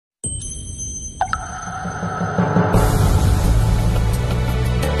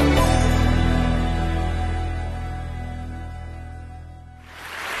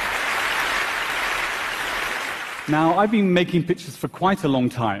Now, I've been making pictures for quite a long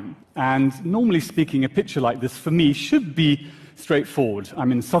time, and normally speaking, a picture like this, for me, should be straightforward.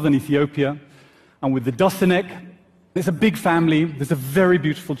 I'm in southern Ethiopia, I'm with the Dusanek. There's a big family, there's a very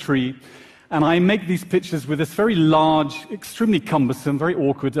beautiful tree, and I make these pictures with this very large, extremely cumbersome, very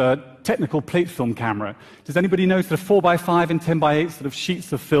awkward technical plate film camera. Does anybody know sort of 4x5 and 10x8 sort of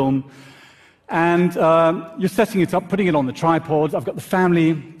sheets of film? And you're setting it up, putting it on the tripod. I've got the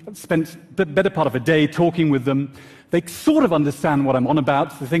family. I've spent the better part of a day talking with them. They sort of understand what I'm on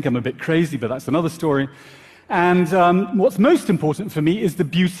about. They think I'm a bit crazy, but that's another story. And what's most important for me is the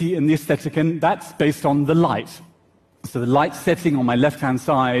beauty and the aesthetic, and that's based on the light. So the light setting on my left-hand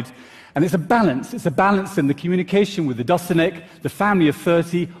side, and it's a balance. It's a balance in the communication with the Dusanek, the family of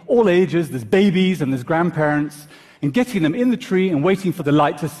 30, all ages. There's babies and there's grandparents, and getting them in the tree and waiting for the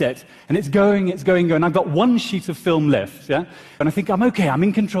light to set. And it's going, going. I've got one sheet of film left, yeah? And I think, I'm okay, I'm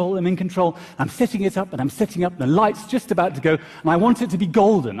in control. I'm setting it up, and I'm setting up, and the light's just about to go, and I want it to be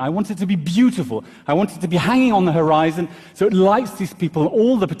golden. I want it to be beautiful. I want it to be hanging on the horizon, so it lights these people and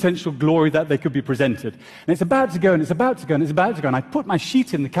all the potential glory that they could be presented. And it's about to go, and it's about to go, and it's about to go, and I put my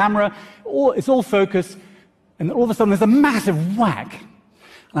sheet in the camera, it's all focused, and all of a sudden there's a massive whack.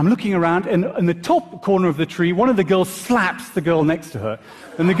 And I'm looking around, and in the top corner of the tree, one of the girls slaps the girl next to her.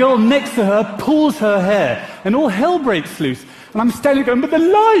 And the girl next to her pulls her hair, and all hell breaks loose. And I'm standing there going, but the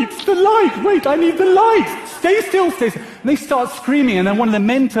light, wait, I need the light. Stay still, stay still. And they start screaming, and then one of the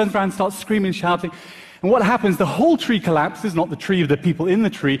men turns around and starts screaming and shouting. And what happens, the whole tree collapses, not the tree of the people in the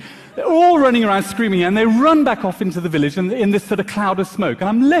tree. They're all running around screaming, and they run back off into the village in this sort of cloud of smoke. And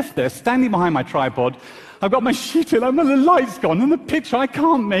I'm left there, standing behind my tripod. I've got my sheet in, and the light's gone, and the picture, I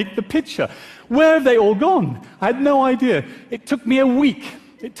can't make the picture. Where have they all gone? I had no idea. It took me a week.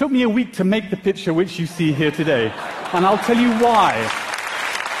 It took me a week to make the picture which you see here today. And I'll tell you why.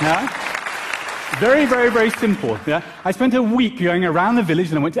 Yeah? Very, very, very simple. Yeah? I spent a week going around the village,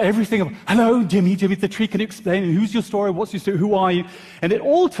 and I went to everything. Hello, Jimmy, the tree, can you explain? And who's your story? What's your story? Who are you? And it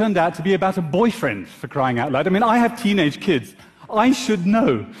all turned out to be about a boyfriend, for crying out loud. I mean, I have teenage kids. I should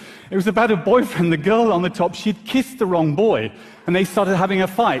know. It was about a boyfriend. The girl on the top, she'd kissed the wrong boy, and they started having a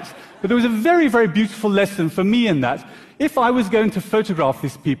fight. But there was a very, very beautiful lesson for me in that. If I was going to photograph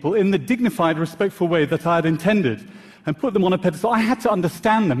these people in the dignified, respectful way that I had intended, and put them on a pedestal, I had to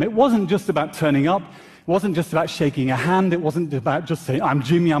understand them. It wasn't just about turning up. It wasn't just about shaking a hand. It wasn't about just saying, I'm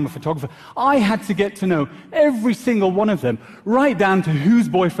Jimmy, I'm a photographer. I had to get to know every single one of them, right down to whose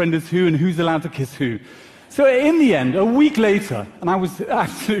boyfriend is who and who's allowed to kiss who. So in the end, a week later, and I was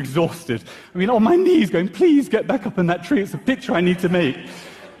absolutely exhausted, I mean, on my knees going, please get back up in that tree, it's a picture I need to make.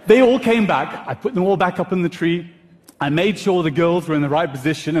 They all came back, I put them all back up in the tree, I made sure the girls were in the right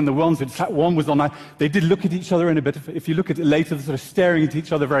position, and the ones that sat, one was on, they did look at each other in a bit, if you look at it later, they're sort of staring at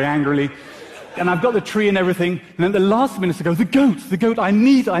each other very angrily. And I've got the tree and everything, and at the last minute I go, the goat, I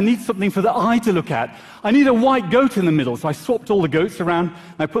need something for the eye to look at. I need a white goat in the middle. So I swapped all the goats around,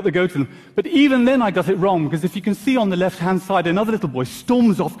 and I put the goat in them. But even then I got it wrong, because if you can see on the left-hand side, another little boy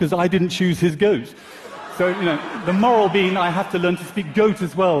storms off because I didn't choose his goat. So, you know, the moral being I have to learn to speak goat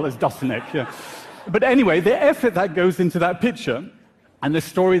as well as Dusanek. Yeah. But anyway, the effort that goes into that picture, and the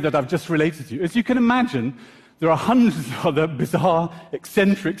story that I've just related to you, as you can imagine, there are hundreds of other bizarre,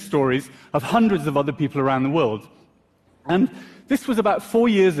 eccentric stories of hundreds of other people around the world. And this was about 4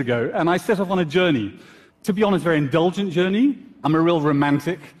 years ago, and I set off on a journey. To be honest, a very indulgent journey. I'm a real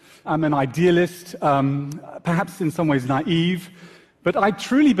romantic. I'm an idealist, perhaps in some ways naive. But I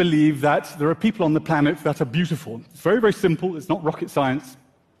truly believe that there are people on the planet that are beautiful. It's very, very simple. It's not rocket science.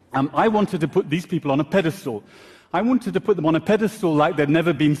 I wanted to put these people on a pedestal. I wanted to put them on a pedestal like they'd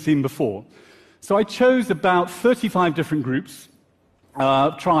never been seen before. So I chose about 35 different groups,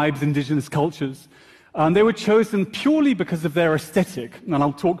 tribes, indigenous cultures, and they were chosen purely because of their aesthetic, and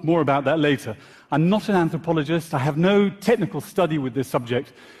I'll talk more about that later. I'm not an anthropologist, I have no technical study with this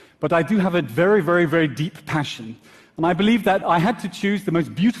subject, but I do have a very, very, very deep passion. And I believe that I had to choose the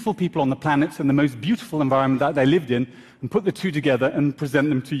most beautiful people on the planet and the most beautiful environment that they lived in, and put the two together and present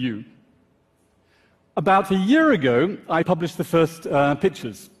them to you. About a year ago, I published the first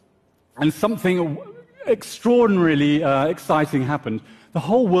pictures. And something extraordinarily exciting happened. The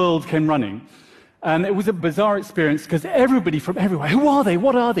whole world came running. And it was a bizarre experience because everybody from everywhere, who are they?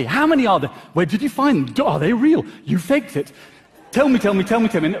 What are they? How many are there? Where did you find them? Are they real? You faked it. Tell me.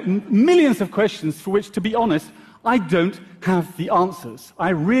 And millions of questions for which, to be honest, I don't have the answers. I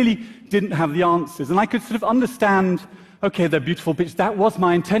really didn't have the answers. And I could sort of understand, okay, they're beautiful pictures. That was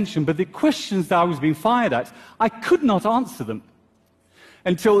my intention. But the questions that I was being fired at, I could not answer them.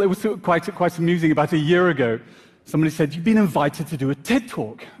 Until it was quite amusing. About a year ago, somebody said, "You've been invited to do a TED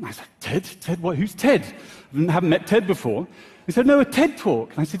Talk." And I said, "TED? TED what? Who's TED? I haven't met TED before." He said, "No, a TED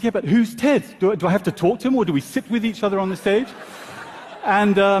Talk." And I said, "Yeah, but who's TED? Do I have to talk to him, or do we sit with each other on the stage?"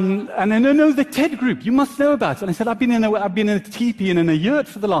 And then, "No, the TED group, you must know about it." And I said, I've been in a teepee and in a yurt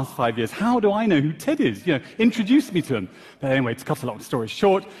for the last 5 years. How do I know who TED is? Introduce me to him. But anyway, to cut a long story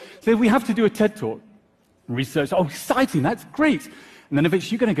short, so we have to do a TED Talk. Research, oh, exciting, that's great. And then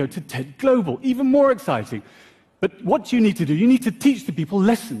eventually you're going to go to TED Global, even more exciting. But what do you need to do? You need to teach the people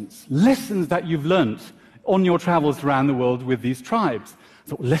lessons that you've learned on your travels around the world with these tribes. I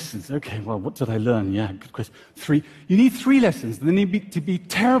thought, lessons, okay, well, what did I learn? Yeah, good question. 3. You need 3 lessons, and they need to be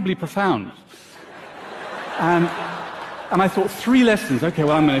terribly profound. And I thought, 3 lessons, okay,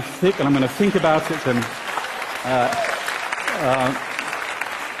 well, I'm going to think about it, and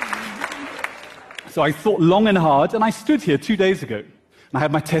so I thought long and hard, and I stood here 2 days ago, and I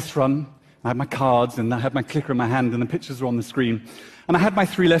had my test run, I had my cards, and I had my clicker in my hand, and the pictures were on the screen, and I had my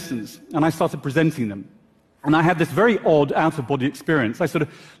 3 lessons, and I started presenting them. And I had this very odd out-of-body experience. I sort of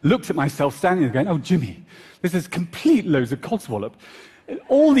looked at myself standing there going, "Oh, Jimmy, this is complete loads of codswallop.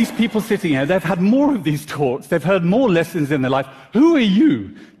 All these people sitting here, they've had more of these talks, they've heard more lessons in their life. Who are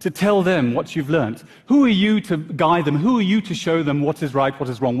you to tell them what you've learned? Who are you to guide them? Who are you to show them what is right, what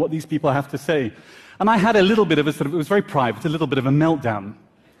is wrong, what these people have to say?" And I had a little bit of it was very private, a little bit of a meltdown.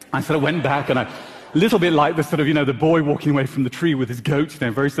 I sort of went back and a little bit like the sort of, the boy walking away from the tree with his goat,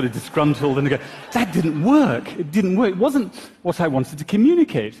 very sort of disgruntled, and I go, that didn't work. It didn't work. It wasn't what I wanted to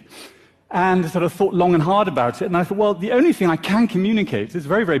communicate. And I sort of thought long and hard about it, and I thought, well, the only thing I can communicate is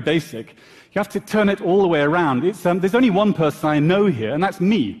very, very basic. You have to turn it all the way around. There's only one person I know here, and that's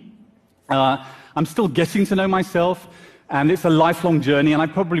me. I'm still getting to know myself, and it's a lifelong journey, and I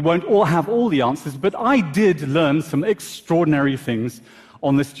probably won't have all the answers, but I did learn some extraordinary things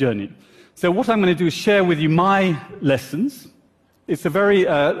on this journey. So what I'm going to do is share with you my lessons. It's a very,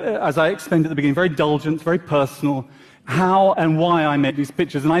 as I explained at the beginning, very indulgent, very personal, how and why I made these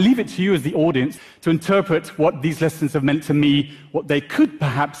pictures. And I leave it to you as the audience to interpret what these lessons have meant to me, what they could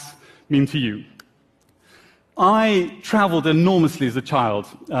perhaps mean to you. I traveled enormously as a child,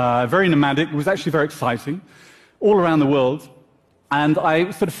 very nomadic. It was actually very exciting, all around the world. And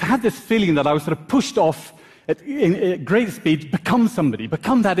I sort of had this feeling that I was sort of pushed off at great speed, become somebody,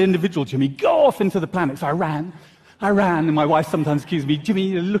 become that individual, Jimmy, go off into the planet. So I ran, and my wife sometimes accused me, "Jimmy,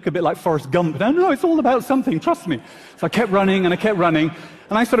 you look a bit like Forrest Gump." No, it's all about something, trust me. So I kept running, and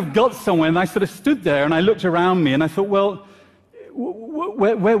I sort of got somewhere, and I sort of stood there, and I looked around me, and I thought, well,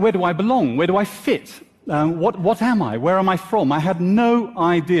 where do I belong? Where do I fit? What am I? Where am I from? I had no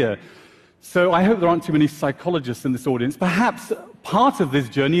idea. So I hope there aren't too many psychologists in this audience. Perhaps part of this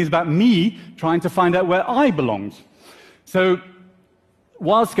journey is about me trying to find out where I belonged. So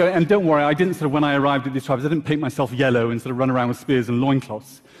whilst going, and don't worry, I didn't sort of, when I arrived at these tribes, I didn't paint myself yellow and sort of run around with spears and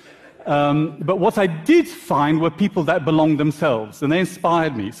loincloths. But what I did find were people that belonged themselves, and they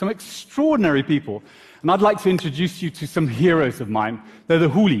inspired me, some extraordinary people. And I'd like to introduce you to some heroes of mine. They're the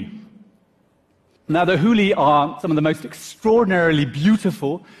Huli. Now, the Huli are some of the most extraordinarily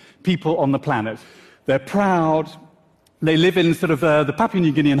beautiful people on the planet. They're proud. They live in sort of the Papua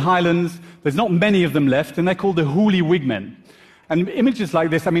New Guinean highlands. There's not many of them left, and they're called the Huli Wigmen. And images like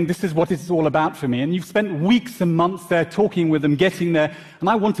this, this is what it's all about for me. And you've spent weeks and months there talking with them, getting there, and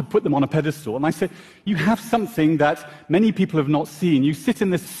I want to put them on a pedestal. And I said, you have something that many people have not seen. You sit in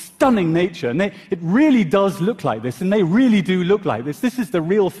this stunning nature, and it really does look like this, and they really do look like this. This is the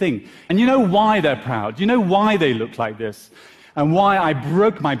real thing. And you know why they're proud. You know why they look like this. And why I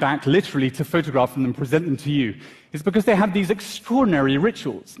broke my back, literally, to photograph them and present them to you, is because they have these extraordinary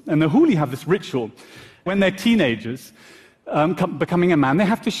rituals. And the Huli have this ritual. When they're teenagers, becoming a man, they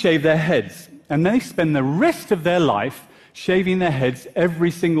have to shave their heads. And they spend the rest of their life shaving their heads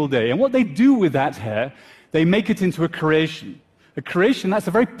every single day. And what they do with that hair, they make it into a creation. A creation that's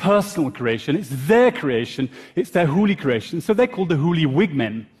a very personal creation. It's their creation. It's their Huli creation. So they're called the Huli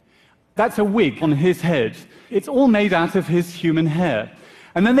Wigmen. That's a wig on his head. It's all made out of his human hair.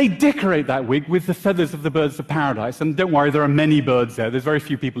 And then they decorate that wig with the feathers of the birds of paradise. And don't worry, there are many birds there. There's very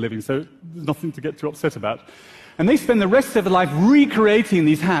few people living, so there's nothing to get too upset about. And they spend the rest of their life recreating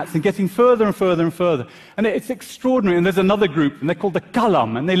these hats and getting further and further and further. And it's extraordinary. And there's another group, and they're called the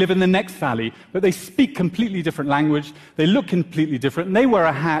Kalam, and they live in the next valley. But they speak completely different language. They look completely different. And they wear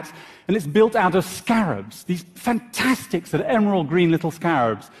a hat, and it's built out of scarabs, these fantastic sort of emerald green little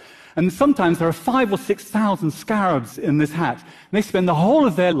scarabs. And sometimes there are 5,000 or 6,000 scarabs in this hat. And they spend the whole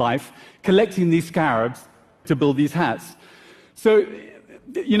of their life collecting these scarabs to build these hats. So,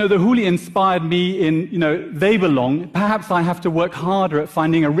 the Huli inspired me in, they belong. Perhaps I have to work harder at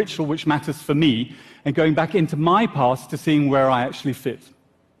finding a ritual which matters for me and going back into my past to seeing where I actually fit.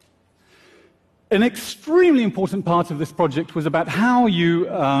 An extremely important part of this project was about how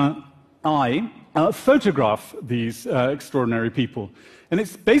I photograph these extraordinary people. And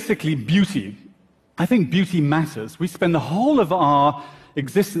it's basically beauty. I think beauty matters. We spend the whole of our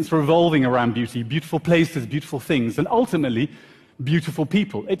existence revolving around beauty, beautiful places, beautiful things, and ultimately, beautiful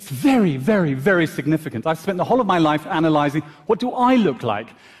people. It's very, very, very significant. I've spent the whole of my life analyzing, what do I look like?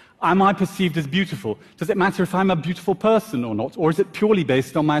 Am I perceived as beautiful? Does it matter if I'm a beautiful person or not? Or is it purely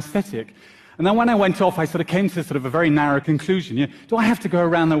based on my aesthetic? And then when I went off, I sort of came to sort of a very narrow conclusion. Do I have to go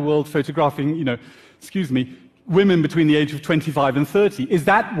around the world photographing, women between the age of 25 and 30? Is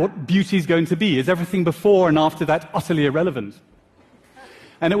that what beauty is going to be? Is everything before and after that utterly irrelevant?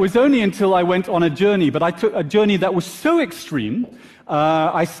 And it was only until I went on a journey, but I took a journey that was so extreme,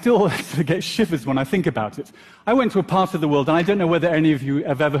 I still sort of get shivers when I think about it. I went to a part of the world, and I don't know whether any of you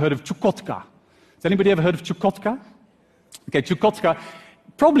have ever heard of Chukotka. Has anybody ever heard of Chukotka? Okay, Chukotka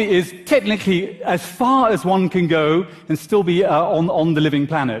probably is technically as far as one can go and still be on the living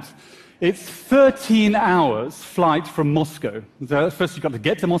planet. It's 13 hours flight from Moscow. So first you've got to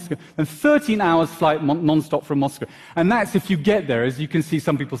get to Moscow, and 13 hours flight non-stop from Moscow. And that's if you get there. As you can see,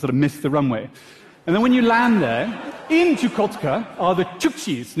 some people sort of miss the runway. And then when you land there, in Chukotka are the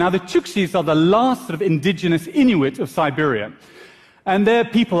Chukchis. Now the Chukchis are the last sort of indigenous Inuit of Siberia. And they're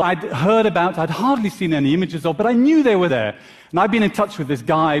people I'd heard about, I'd hardly seen any images of, but I knew they were there. And I'd been in touch with this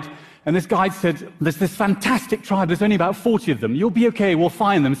guide, and this guide said, there's this fantastic tribe, there's only about 40 of them. You'll be okay, we'll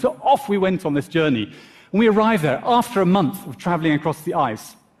find them. So off we went on this journey. And we arrived there after a month of traveling across the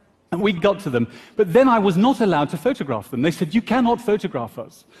ice. And we got to them. But then I was not allowed to photograph them. They said, you cannot photograph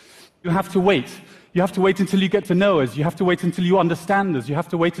us. You have to wait. You have to wait until you get to know us. You have to wait until you understand us. You have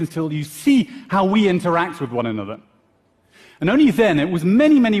to wait until you see how we interact with one another. And only then, it was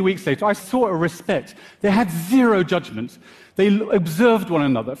many, many weeks later, I saw a respect. They had zero judgment. They observed one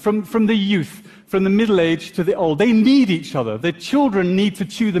another, from the youth, from the middle age to the old. They need each other. Their children need to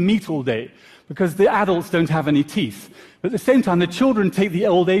chew the meat all day because the adults don't have any teeth. But at the same time, the children take the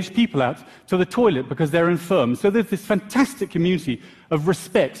old-age people out to the toilet because they're infirm. So there's this fantastic community of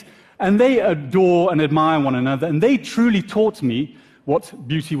respect. And they adore and admire one another. And they truly taught me what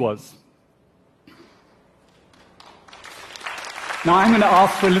beauty was. Now, I'm going to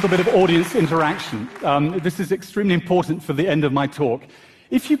ask for a little bit of audience interaction. This is extremely important for the end of my talk.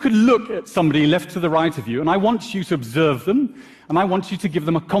 If you could look at somebody left to the right of you, and I want you to observe them, and I want you to give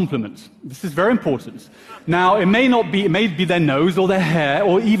them a compliment. This is very important. Now, it may be their nose or their hair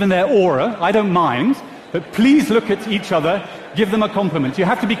or even their aura. I don't mind. But please look at each other, give them a compliment. You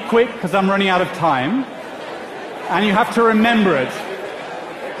have to be quick because I'm running out of time. And you have to remember it.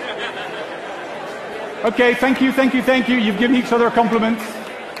 Okay, thank you, thank you, thank you. You've given each other a compliment.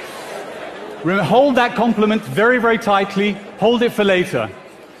 Hold that compliment very, very tightly. Hold it for later.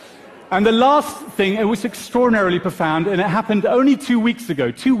 And the last thing, it was extraordinarily profound, and it happened only 2 weeks ago.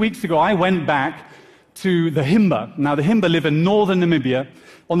 2 weeks ago, I went back to the Himba. Now, the Himba live in northern Namibia,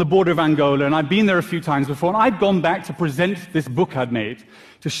 on the border of Angola, and I'd been there a few times before, and I'd gone back to present this book I'd made,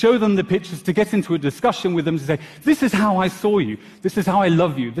 to show them the pictures, to get into a discussion with them, to say, this is how I saw you, this is how I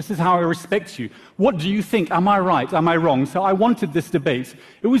love you, this is how I respect you. What do you think? Am I right? Am I wrong? So I wanted this debate.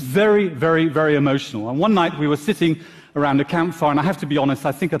 It was very, very, very emotional. And one night we were sitting around a campfire, and I have to be honest,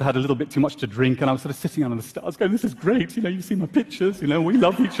 I think I'd had a little bit too much to drink, and I was sort of sitting under the stars going, this is great, you see my pictures, we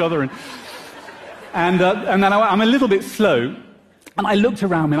love each other. And then I'm a little bit slow, and I looked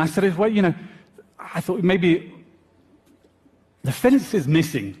around me and I said, well, I thought maybe the fence is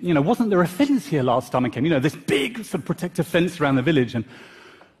missing. Wasn't there a fence here last time I came? This big sort of protective fence around the village. And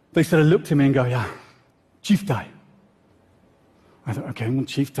they sort of looked at me and go, yeah, Chief died. I thought, okay, well,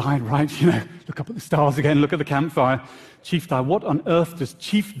 Chief died, right? Look up at the stars again, look at the campfire. Chief died. What on earth does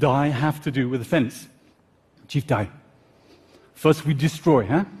Chief die have to do with the fence? Chief died. First we destroy,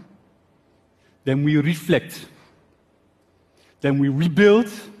 huh? Then we reflect. Then we rebuild,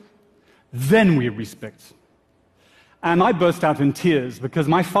 then we respect. And I burst out in tears because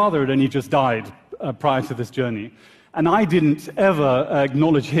my father had only just died prior to this journey. And I didn't ever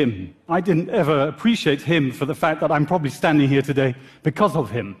acknowledge him. I didn't ever appreciate him for the fact that I'm probably standing here today because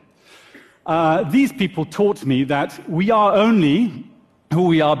of him. These people taught me that we are only who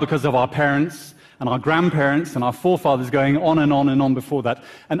we are because of our parents and our grandparents and our forefathers going on and on and on before that.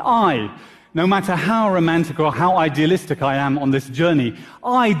 And no matter how romantic or how idealistic I am on this journey,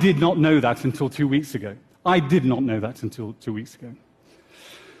 I did not know that until 2 weeks ago. I did not know that until 2 weeks ago.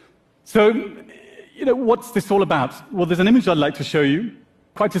 So, what's this all about? Well, there's an image I'd like to show you,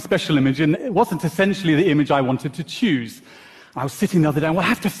 quite a special image, and it wasn't essentially the image I wanted to choose. I was sitting the other day, and I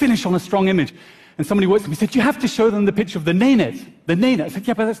have to finish on a strong image. And somebody worked with me said, you have to show them the picture of the Nenet. The Nenet. I said,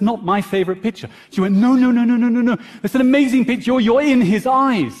 yeah, but that's not my favorite picture. She went, no, no, no, no, no, no, no. It's an amazing picture. You're in his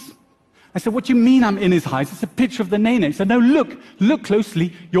eyes. I said, what do you mean I'm in his eyes? It's a picture of the Nenet. He said, no, look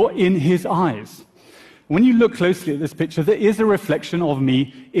closely. You're in his eyes. When you look closely at this picture, there is a reflection of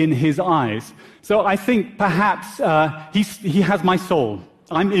me in his eyes. So I think perhaps he has my soul.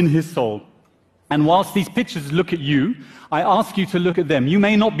 I'm in his soul. And whilst these pictures look at you, I ask you to look at them. You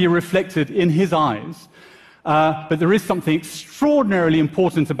may not be reflected in his eyes, but there is something extraordinarily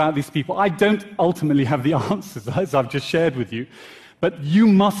important about these people. I don't ultimately have the answers, as I've just shared with you, but you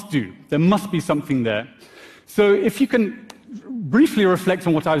must do. There must be something there. So if you can briefly reflect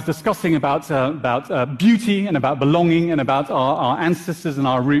on what I was discussing about beauty and about belonging and about our ancestors and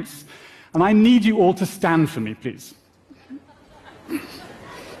our roots, and I need you all to stand for me, please.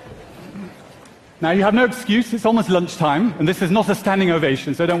 Now, you have no excuse. It's almost lunchtime, and this is not a standing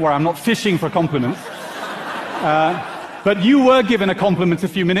ovation, so don't worry, I'm not fishing for compliments. But you were given a compliment a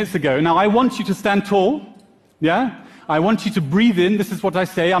few minutes ago. Now, I want you to stand tall, yeah? I want you to breathe in. This is what I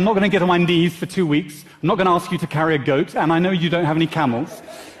say. I'm not going to get on my knees for 2 weeks. I'm not going to ask you to carry a goat, and I know you don't have any camels.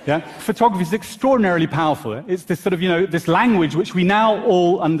 Yeah? Photography is extraordinarily powerful. It's this sort of, this language which we now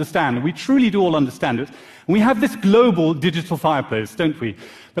all understand. We truly do all understand it. And we have this global digital fireplace, don't we?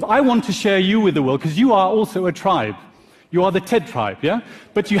 But I want to share you with the world, because you are also a tribe. You are the TED tribe, yeah?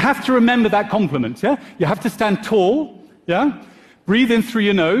 But you have to remember that compliment, yeah? You have to stand tall, yeah? Breathe in through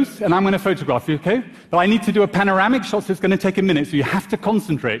your nose, and I'm going to photograph you, okay? But I need to do a panoramic shot, so it's going to take a minute, so you have to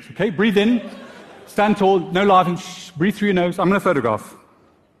concentrate, okay? Breathe in, stand tall, no laughing, shh, breathe through your nose. I'm going to photograph.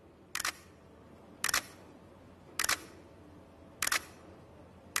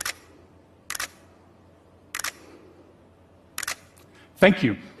 Thank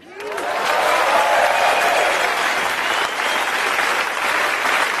you.